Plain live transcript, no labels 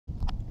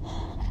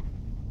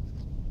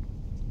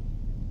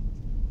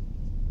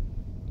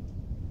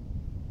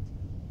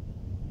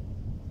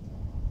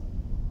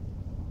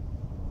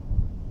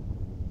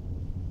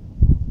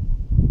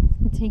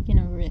taking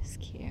a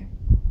risk here.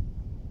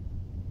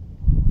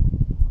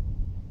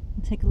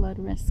 I take a lot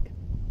of risk.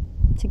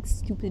 I take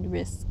stupid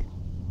risk.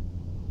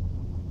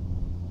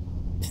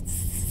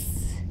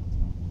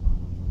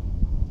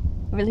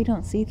 I really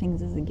don't see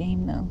things as a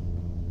game, though.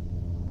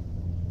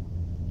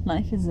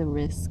 Life is a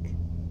risk.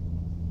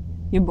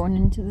 You're born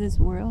into this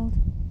world.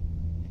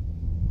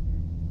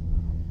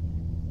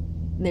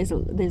 There's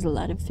a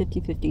lot of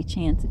 50-50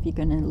 chance if you're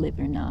gonna live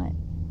or not.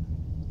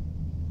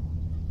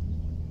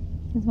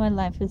 That's why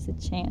life is a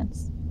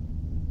chance.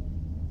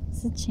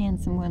 It's a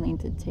chance I'm willing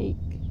to take.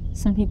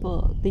 Some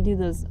people, they do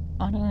those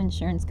auto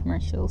insurance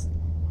commercials,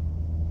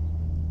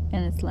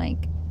 and it's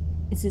like,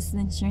 is this the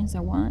insurance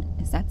I want?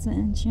 Is that the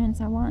insurance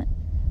I want?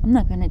 I'm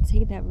not gonna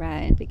take that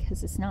ride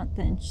because it's not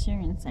the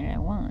insurance that I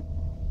want.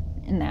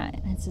 And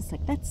it's just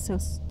like, that's so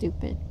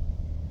stupid.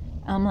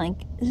 I'm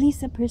like, at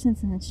least that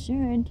person's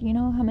insured. You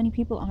know how many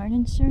people aren't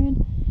insured?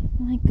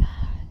 I'm like,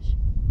 gosh.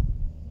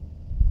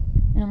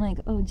 And I'm like,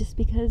 oh, just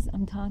because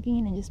I'm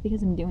talking and just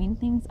because I'm doing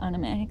things,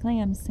 automatically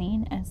I'm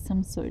seen as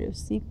some sort of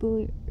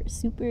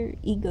super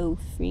ego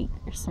freak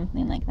or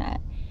something like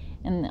that.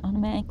 And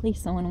automatically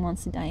someone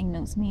wants to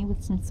diagnose me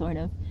with some sort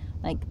of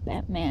like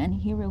Batman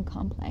hero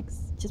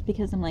complex just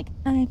because I'm like,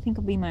 I think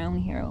I'll be my own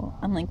hero.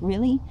 I'm like,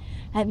 really?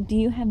 Do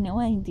you have no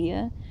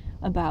idea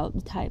about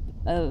the type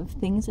of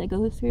things I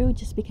go through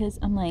just because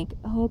I'm like,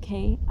 oh,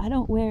 okay, I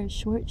don't wear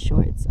short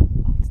shorts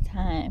all the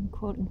time,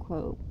 quote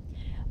unquote.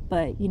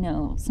 But, you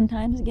know,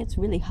 sometimes it gets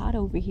really hot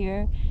over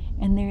here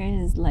and there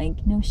is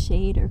like no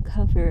shade or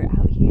cover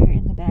out here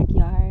in the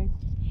backyard.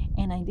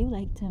 And I do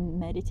like to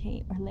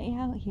meditate or lay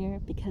out here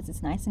because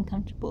it's nice and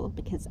comfortable,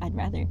 because I'd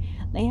rather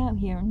lay out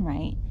here and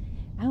write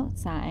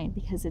outside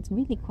because it's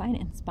really quite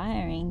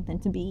inspiring than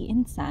to be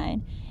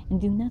inside and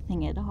do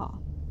nothing at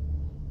all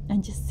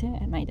and just sit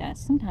at my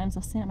desk. Sometimes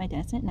I'll sit at my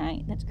desk at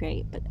night, that's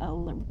great, but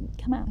I'll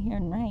come out here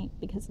and write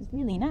because it's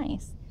really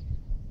nice.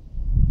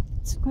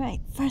 It's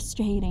quite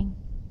frustrating,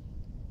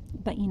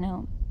 but you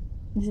know,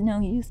 there's no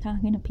use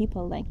talking to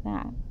people like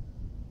that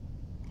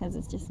because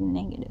it's just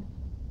negative.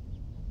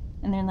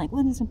 And they're like,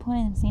 what is the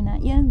point in seeing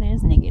that? Yeah,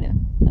 there's negative.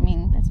 I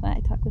mean, that's why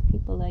I talk with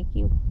people like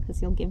you, because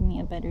you'll give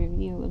me a better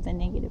view of the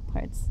negative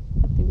parts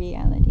of the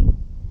reality.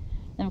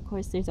 And of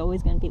course, there's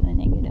always going to be the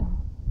negative.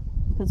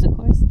 Because of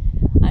course,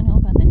 I know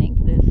about the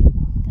negative.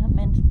 I'm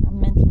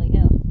mentally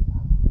ill.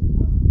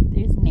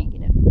 There's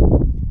negative.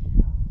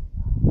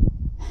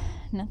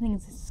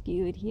 Nothing's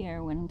skewed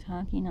here when I'm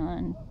talking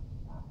on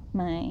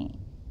my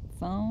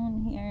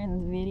phone here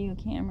and the video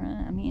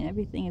camera. I mean,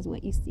 everything is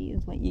what you see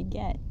is what you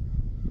get.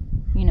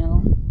 You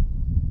know,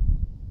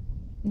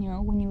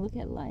 when you look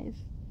at life,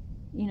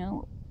 you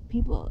know,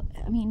 people,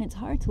 I mean, it's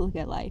hard to look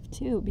at life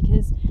too,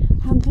 because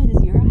how good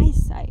is your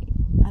eyesight?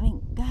 I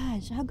mean,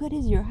 gosh, how good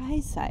is your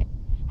eyesight?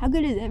 How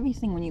good is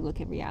everything when you look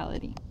at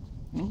reality?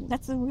 I mean,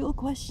 that's a real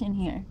question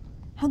here.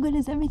 How good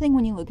is everything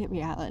when you look at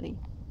reality?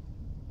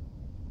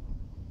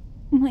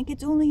 I'm like,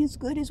 it's only as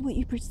good as what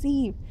you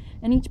perceive,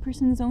 and each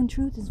person's own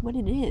truth is what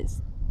it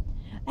is.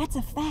 That's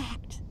a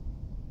fact,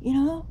 you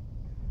know?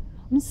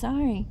 I'm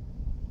sorry,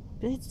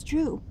 but it's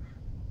true.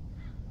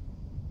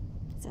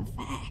 It's a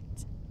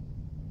fact.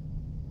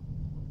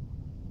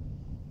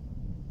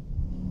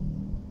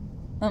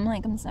 I'm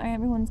like, I'm sorry,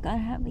 everyone's got to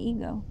have the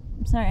ego.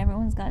 I'm sorry,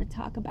 everyone's got to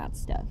talk about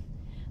stuff.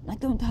 I'm like,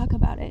 don't talk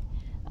about it.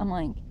 I'm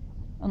like,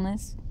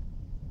 unless,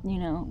 you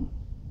know,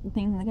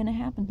 things are going to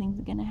happen, things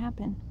are going to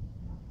happen.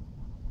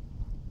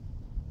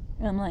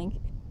 And I'm like,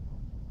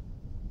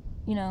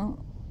 you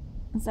know,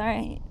 I'm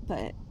sorry,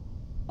 but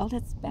all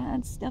that's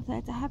bad stuff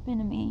that's happened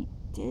to me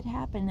did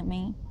happen to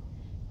me.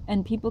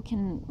 And people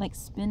can, like,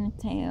 spin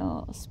a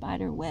tail, a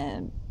spider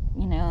web,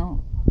 you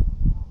know,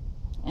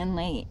 and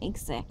lay egg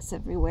sacs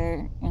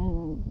everywhere,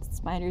 and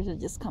spiders will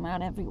just come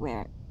out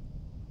everywhere,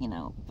 you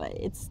know, but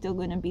it's still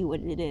going to be what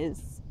it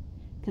is,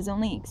 because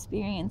only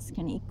experience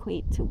can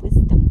equate to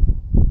wisdom.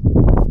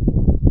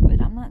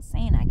 But I'm not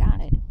saying I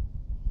got it.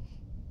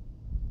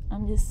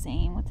 I'm just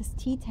saying what this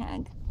T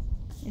tag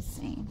is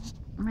saying,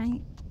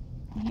 right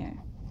here.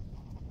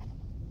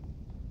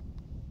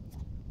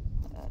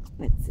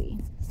 Let's see.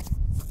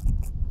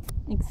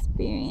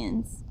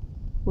 Experience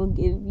will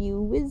give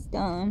you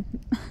wisdom.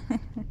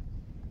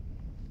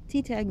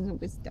 T-tags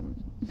of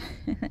wisdom.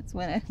 That's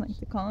what I like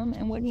to call them.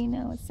 And what do you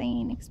know? It's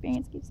saying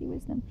experience gives you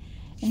wisdom.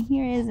 And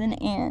here is an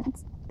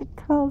ant that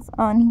calls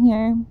on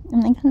here.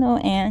 I'm like, hello,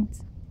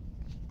 ant.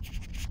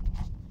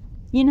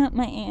 You're not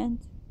my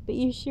aunt, but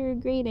you're sure a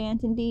great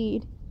aunt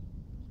indeed.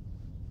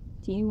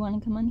 Do you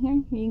want to come on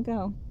here? Here you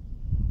go.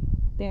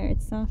 There,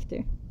 it's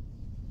softer.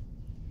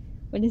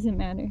 What does it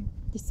matter?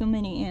 There's so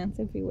many ants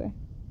everywhere.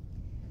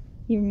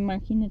 You're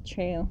marking a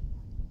trail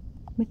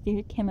with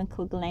your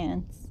chemical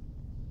glands.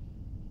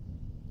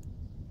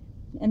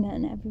 And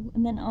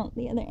then all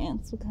the other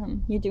ants will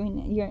come. You're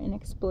in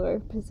explorer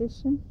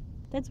position.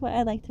 That's what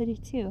I like to do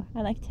too.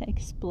 I like to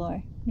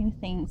explore new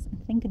things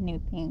and think of new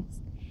things.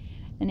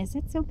 And is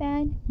that so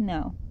bad?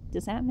 No.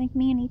 Does that make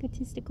me an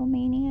egotistical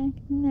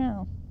maniac?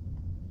 No.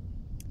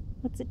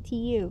 What's it to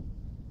you?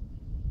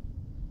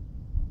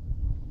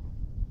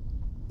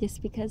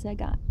 just because I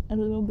got a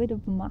little bit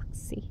of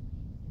moxie.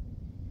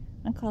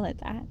 I call it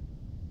that.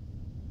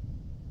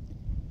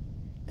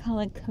 Call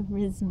it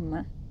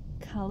charisma.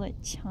 Call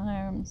it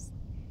charms.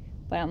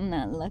 But I'm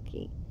not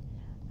lucky.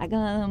 I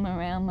got them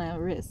around my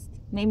wrist.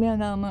 Maybe I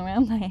got them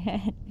around my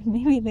head.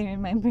 Maybe they're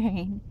in my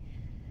brain.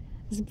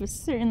 It's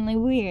certainly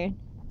weird.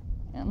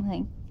 I'm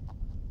like,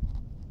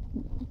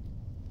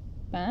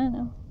 I don't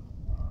know.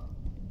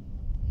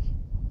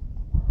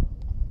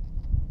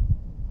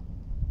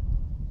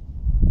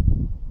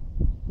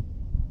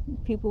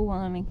 People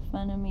want to make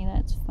fun of me,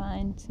 that's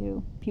fine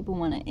too. People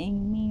want to egg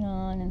me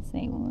on and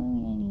say, well,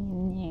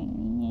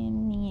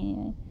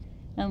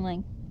 I'm like,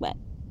 what?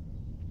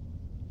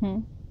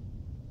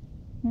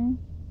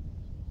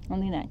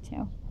 I'll do that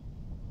too.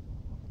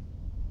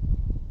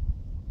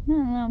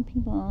 Not a lot of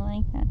people are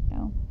like that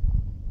though.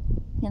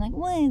 They're like,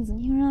 what is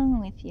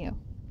wrong with you?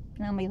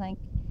 And I'll be like,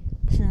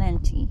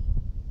 plenty.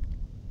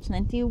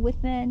 Plenty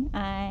with an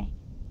I.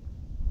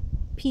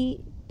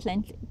 Plenty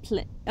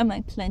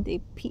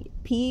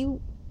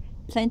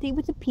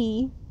with a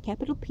P,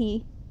 capital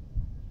P,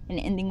 and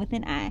ending with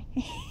an I.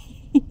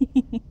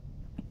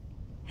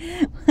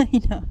 Why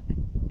not?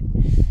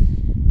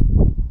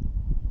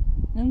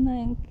 I'm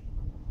like,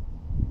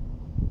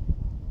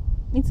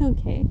 it's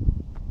okay.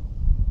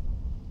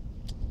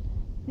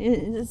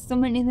 So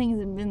many things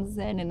have been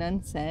said and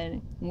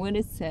unsaid. What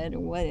is said or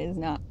what is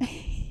not.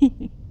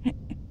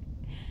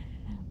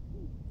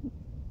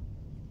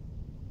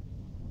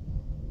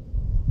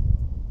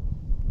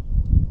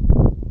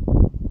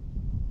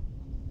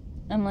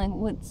 I'm like,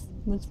 what's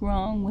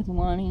wrong with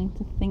wanting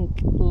to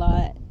think a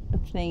lot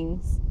of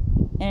things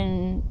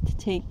and to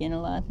take in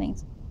a lot of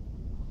things?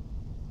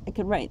 I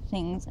could write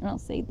things and I'll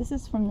say, this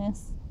is from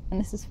this, and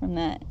this is from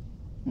that,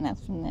 and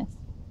that's from this.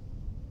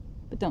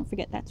 But don't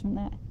forget that's from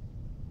that.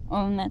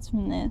 Oh, and that's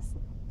from this.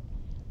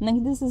 And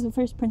like, this is the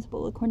first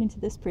principle according to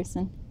this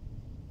person.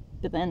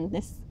 But then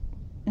this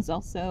is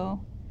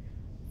also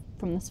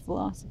from this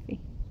philosophy.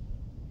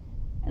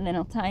 And then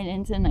I'll tie it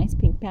into a nice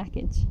pink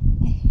package.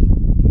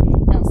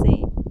 And I'll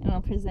say, and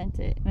I'll present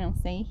it, and I'll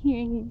say, here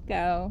you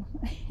go.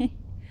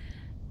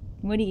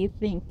 What do you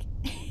think?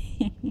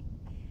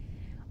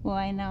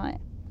 Why not?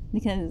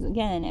 Because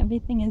again,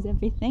 everything is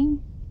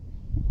everything.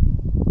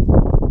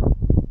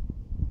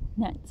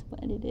 That's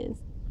what it is.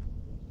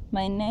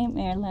 My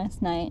nightmare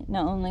last night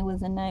not only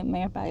was a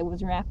nightmare, but I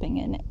was rapping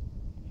in it.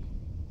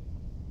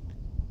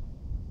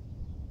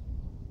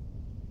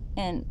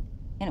 And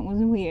it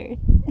was weird.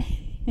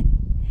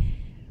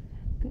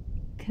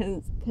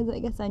 Because I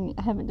guess I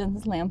haven't done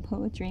slam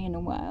poetry in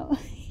a while.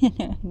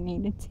 And I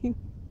needed to.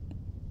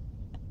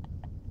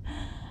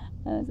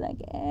 I was like,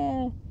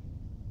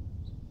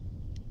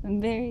 I'm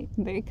very,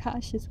 very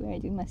cautious where I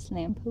do my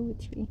slam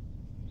poetry.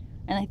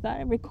 And I thought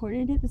I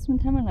recorded it this one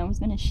time and I was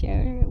going to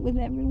share it with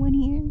everyone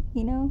here,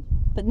 you know?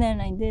 But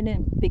then I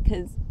didn't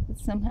because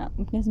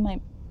my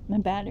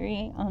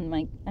battery on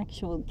my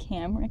actual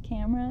camera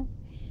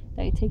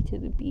that I take to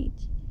the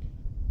beach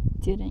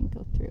didn't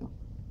go through.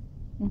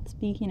 And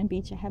speaking of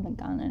beach, I haven't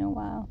gone in a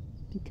while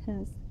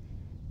because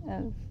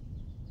of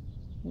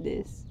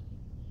this.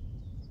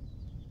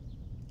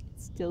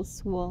 It's still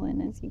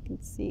swollen, as you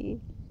can see.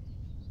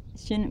 It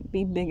shouldn't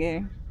be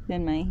bigger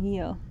than my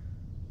heel.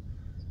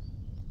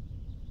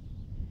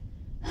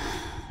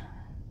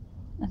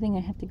 I think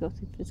I have to go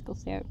through physical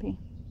therapy.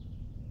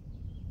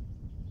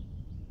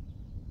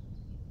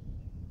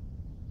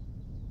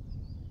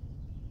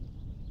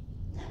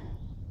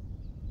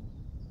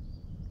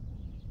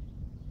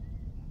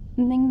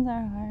 Things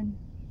are hard,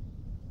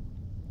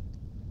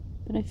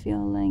 but I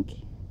feel like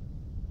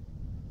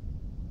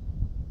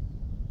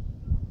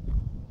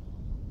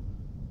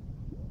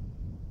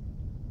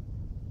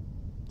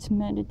to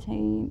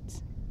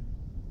meditate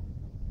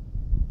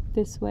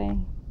this way,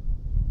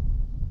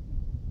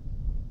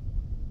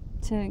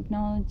 to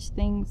acknowledge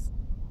things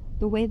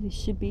the way they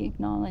should be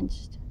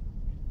acknowledged,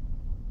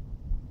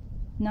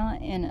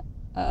 not in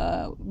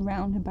a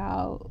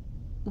roundabout,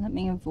 let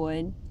me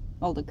avoid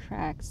all the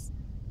cracks.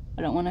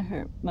 I don't want to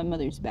hurt my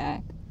mother's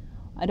back.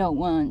 I don't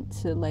want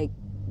to, like,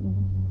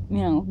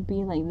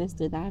 be like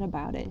this or that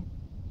about it.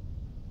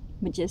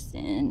 But just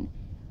in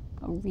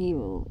a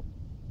real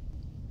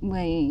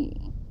way,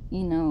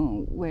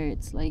 where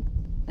it's like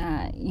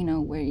that,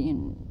 where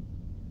you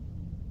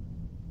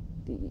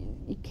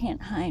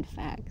can't hide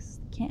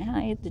facts. You can't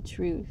hide the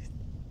truth.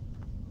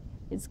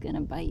 It's gonna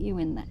bite you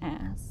in the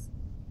ass.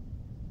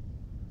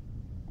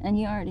 And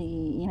you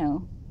already,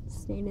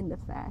 stated the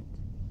fact.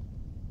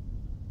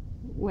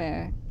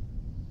 Where,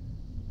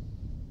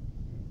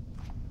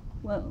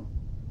 whoa,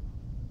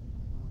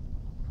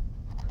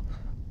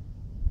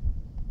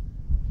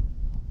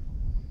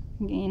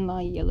 I'm getting a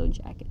lot of yellow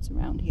jackets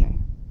around here.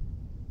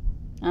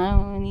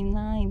 I'm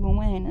not even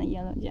wearing a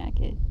yellow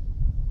jacket.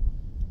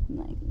 I'm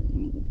like,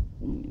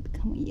 let me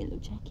become a yellow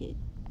jacket.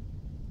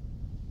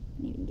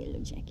 I need a yellow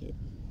jacket.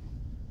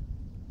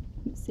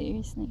 But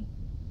seriously.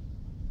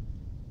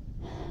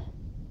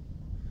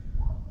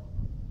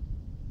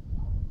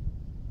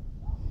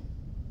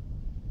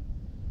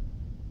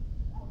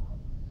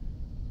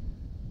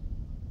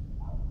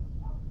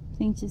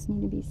 Things just need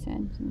to be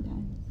said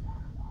sometimes.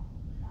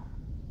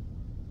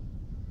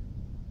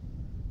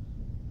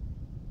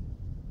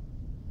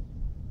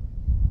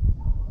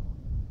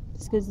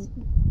 Just because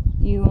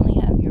you only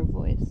have your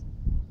voice.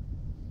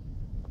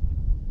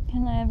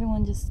 Can't let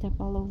everyone just step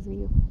all over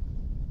you.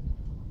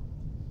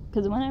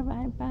 Because when I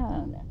write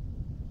about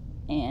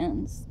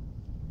ants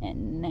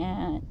and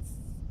gnats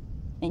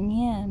and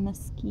yeah,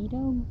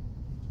 mosquito,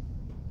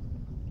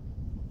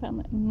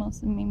 probably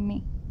mostly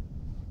me.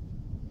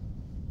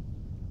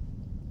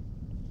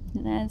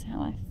 That is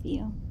how I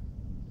feel.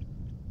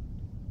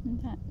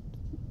 That.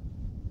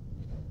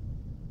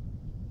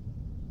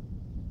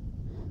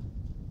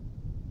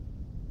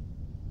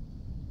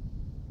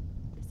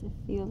 Because I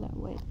feel that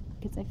way.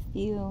 Because I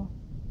feel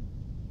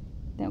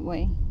that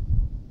way.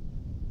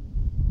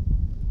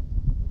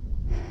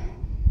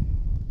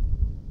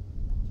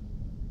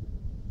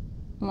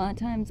 A lot of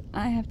times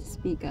I have to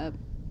speak up.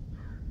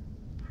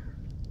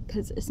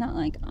 Because it's not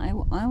like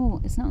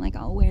it's not like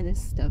I'll wear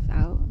this stuff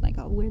out. Like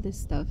I'll wear this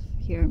stuff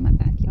here in my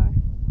backyard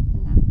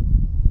and that.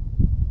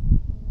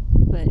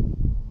 But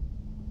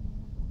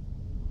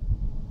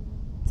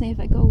say if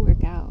I go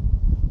work out,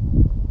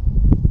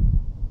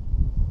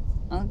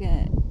 I'll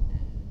get,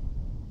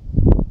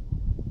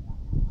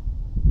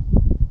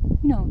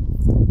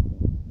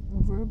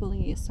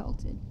 verbally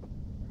assaulted.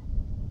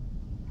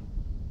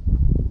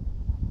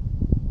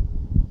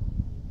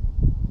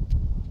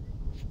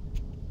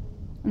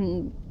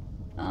 And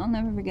I'll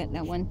never forget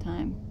that one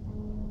time.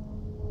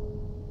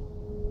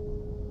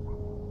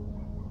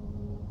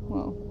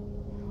 I'll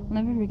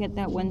never forget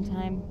that one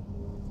time.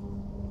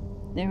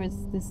 There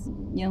was this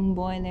young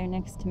boy there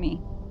next to me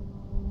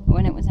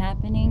when it was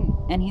happening,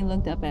 and he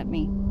looked up at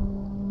me.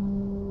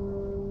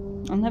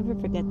 I'll never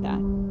forget that.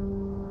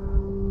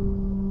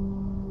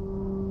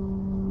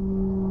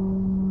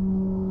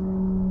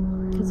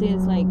 Because he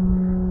was like,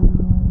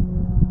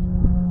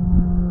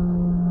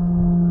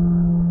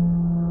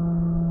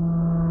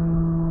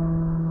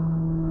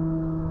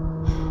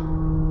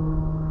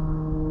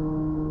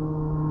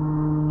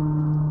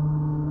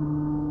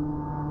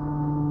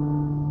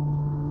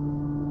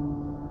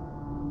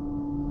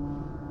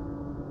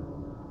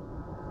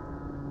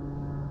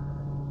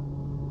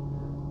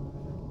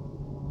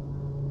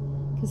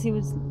 because he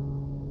was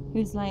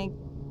like,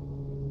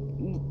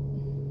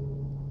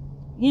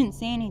 he didn't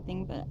say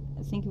anything, but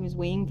I think he was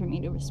waiting for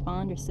me to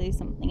respond or say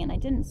something, and I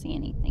didn't say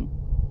anything.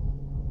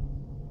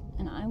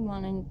 And I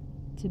wanted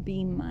to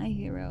be my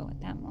hero at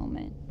that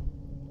moment.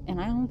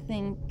 And I don't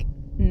think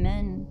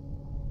men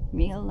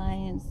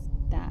realize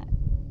that.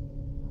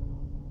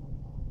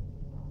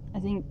 I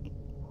think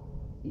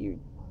you're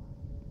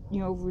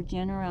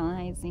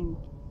overgeneralizing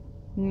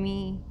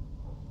me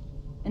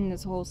and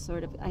this whole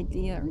sort of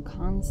idea or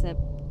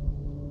concept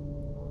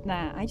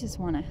that I just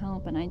want to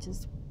help and I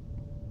just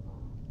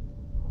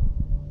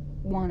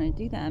want to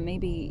do that.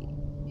 Maybe,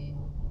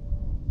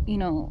 you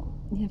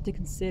have to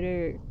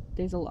consider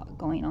there's a lot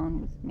going on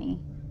with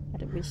me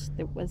that I wish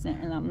there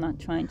wasn't, and I'm not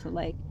trying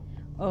to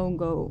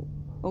go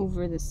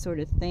over this sort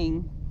of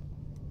thing.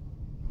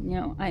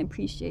 I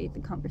appreciate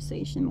the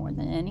conversation more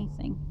than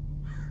anything.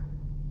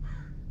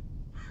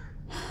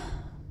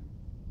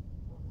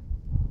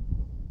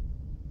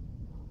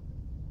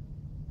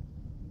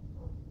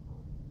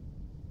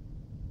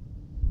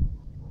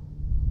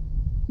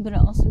 But it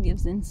also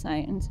gives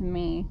insight into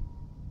me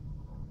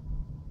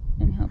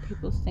and how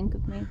people think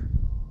of me.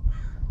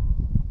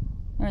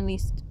 Or at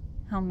least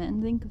how men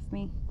think of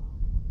me.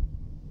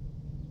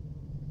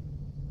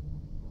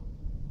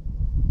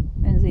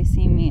 As they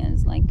see me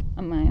as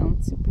I'm my own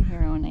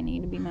superhero and I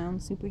need to be my own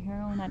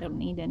superhero and I don't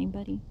need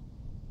anybody.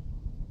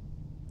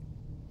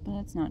 But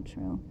that's not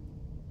true.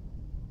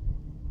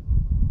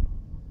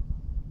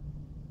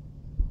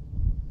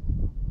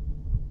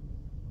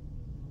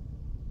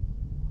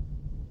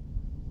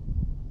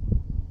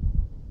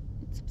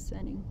 It's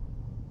upsetting.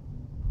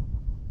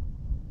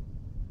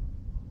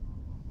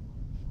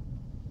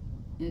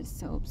 It is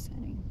so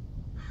upsetting.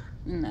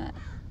 And that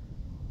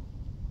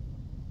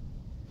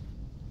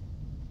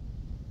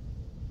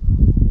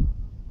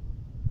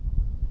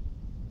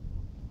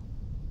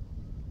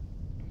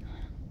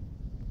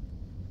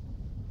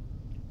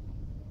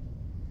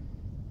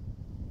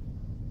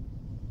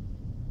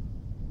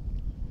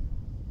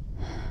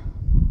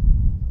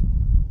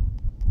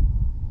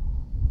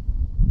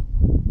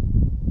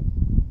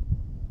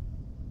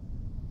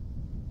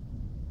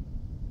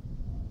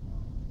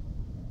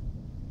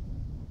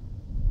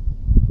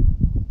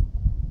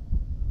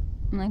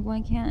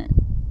why can't,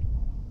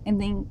 I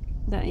think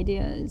the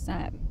idea is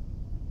that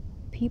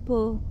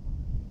people,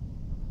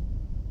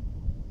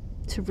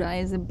 to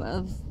rise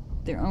above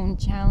their own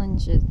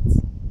challenges,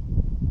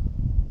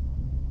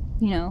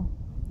 and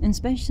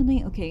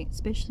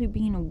especially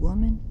being a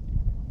woman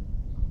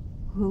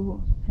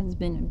who has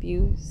been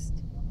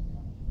abused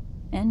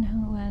and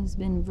who has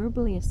been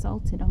verbally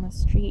assaulted on the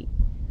street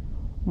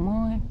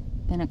more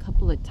than a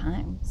couple of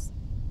times,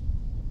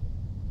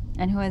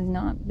 and who has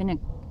not been a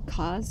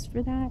cause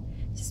for that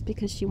just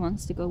because she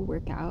wants to go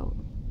work out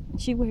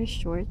and she wears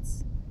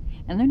shorts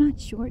And they're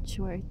not short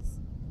shorts.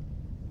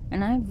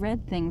 And I've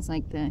read things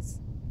like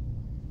this.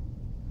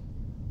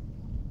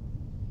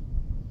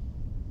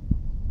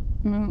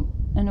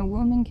 And a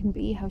woman can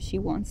be how she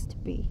wants to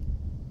be.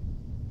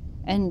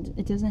 And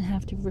it doesn't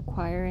have to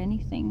require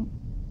anything.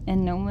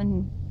 And no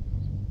one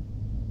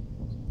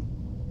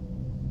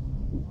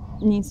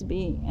needs to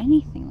be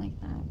anything like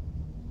that.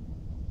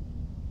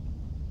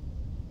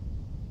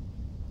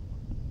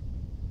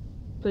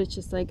 But it's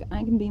just like,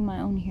 I can be my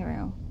own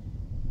hero.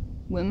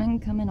 Women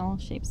come in all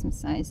shapes and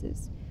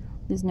sizes.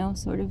 There's no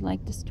sort of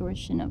like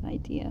distortion of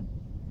idea.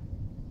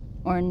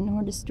 Or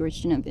no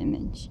distortion of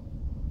image.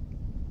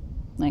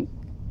 Like,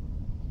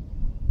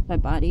 my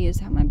body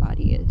is how my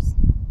body is.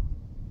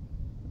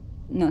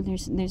 No,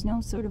 there's no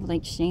sort of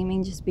like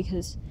shaming just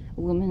because a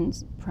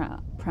woman's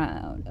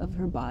proud of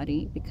her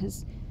body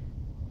because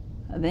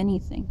of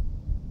anything.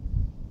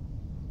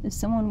 If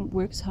someone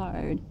works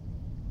hard,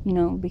 you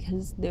know,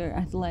 because they're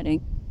athletic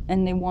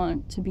and they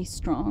want to be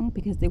strong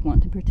because they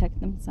want to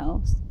protect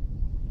themselves,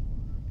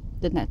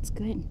 then that's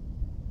good.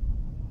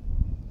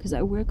 Because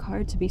I work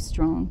hard to be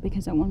strong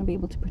because I want to be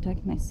able to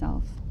protect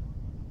myself.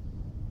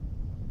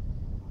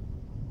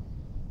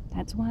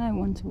 That's why I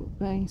want to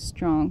be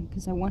strong,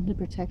 because I want to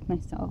protect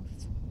myself.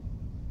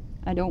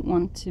 I don't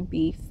want to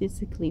be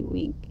physically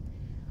weak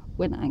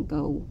when I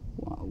go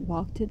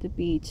walk to the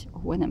beach or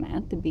when I'm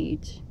at the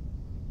beach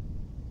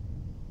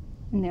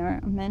and there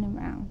are men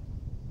around.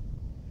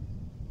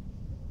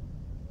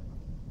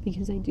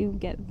 Because I do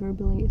get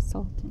verbally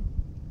assaulted.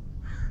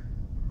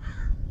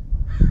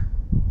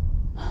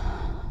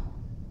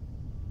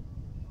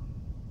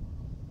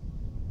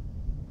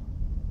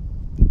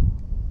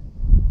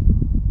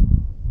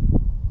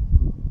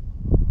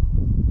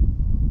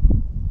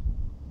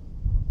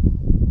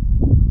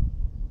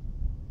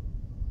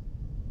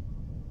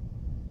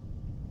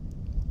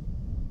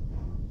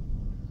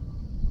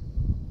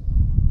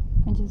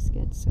 I just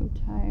get so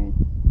tired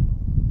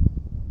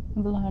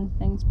of a lot of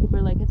things. People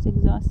are like, it's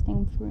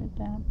exhausting for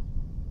that.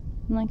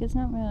 I'm like, it's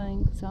not really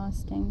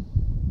exhausting.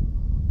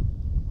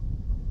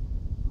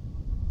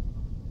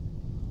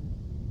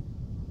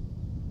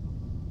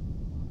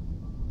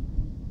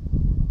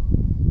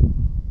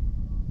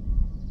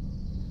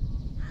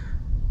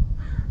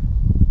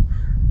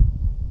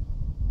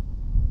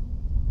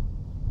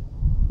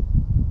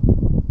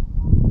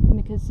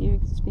 Because you're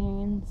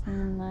experiencing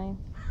in life.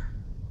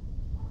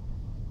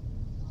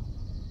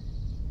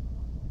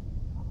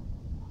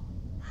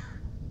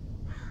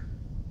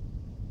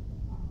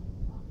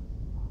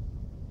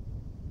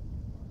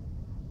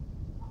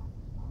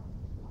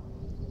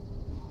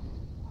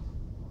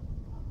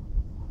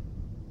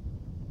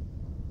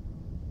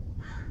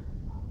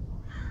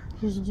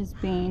 Because you're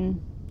just being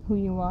who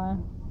you are,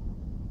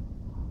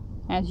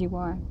 as you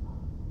are,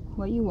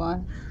 what you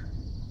are,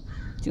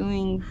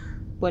 doing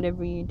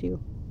whatever you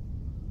do.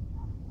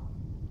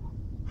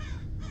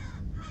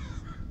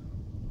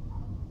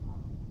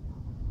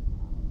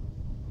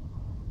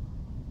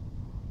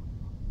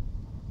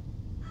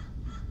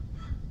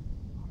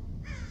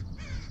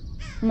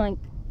 Like,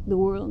 the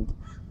world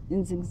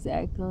is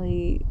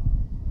exactly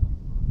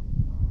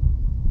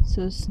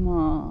so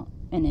small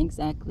and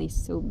exactly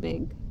so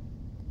big.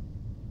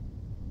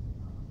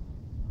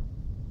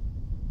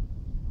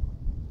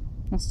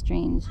 How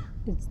strange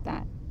is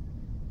that?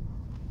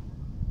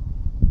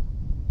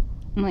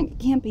 I'm like, it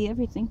can't be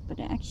everything, but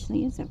it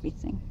actually is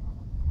everything.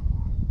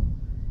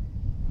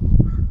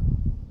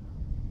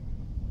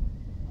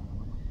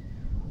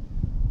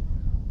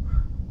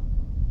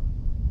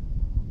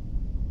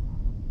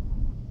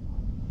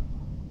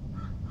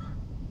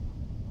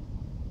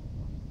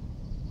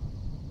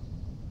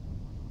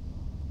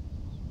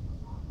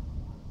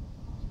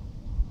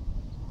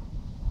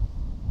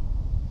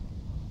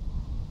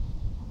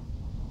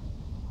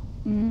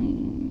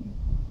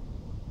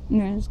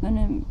 There's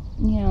gonna,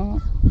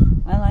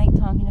 I like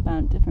talking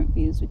about different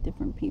views with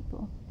different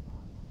people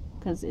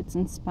because it's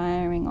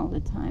inspiring all the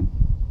time.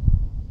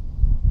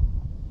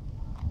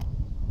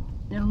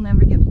 It'll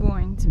never get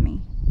boring to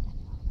me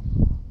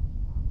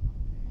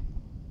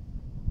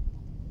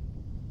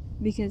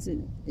because it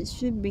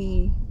should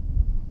be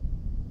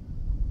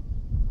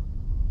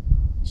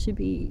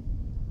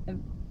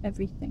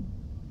everything.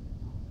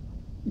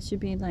 It should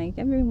be like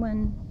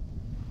everyone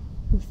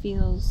who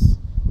feels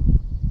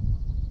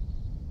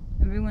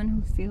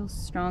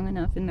strong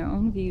enough in their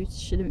own views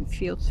shouldn't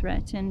feel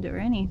threatened or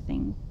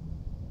anything.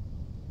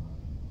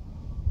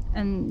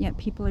 And yet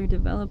people are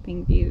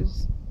developing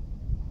views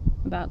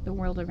about the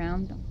world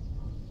around them.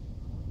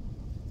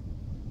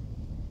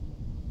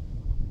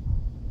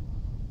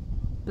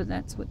 But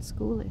that's what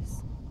school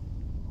is.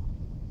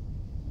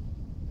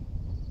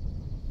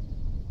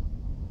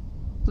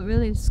 But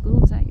really,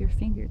 school's at your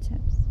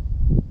fingertips,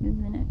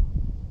 isn't it?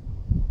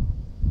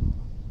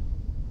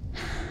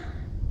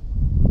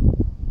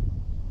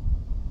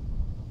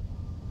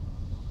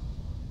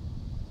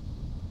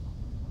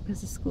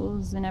 Because the school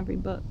is in every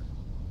book.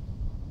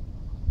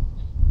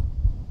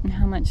 And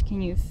how much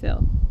can you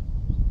fill?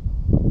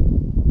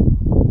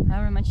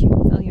 However much you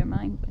can fill your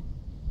mind with.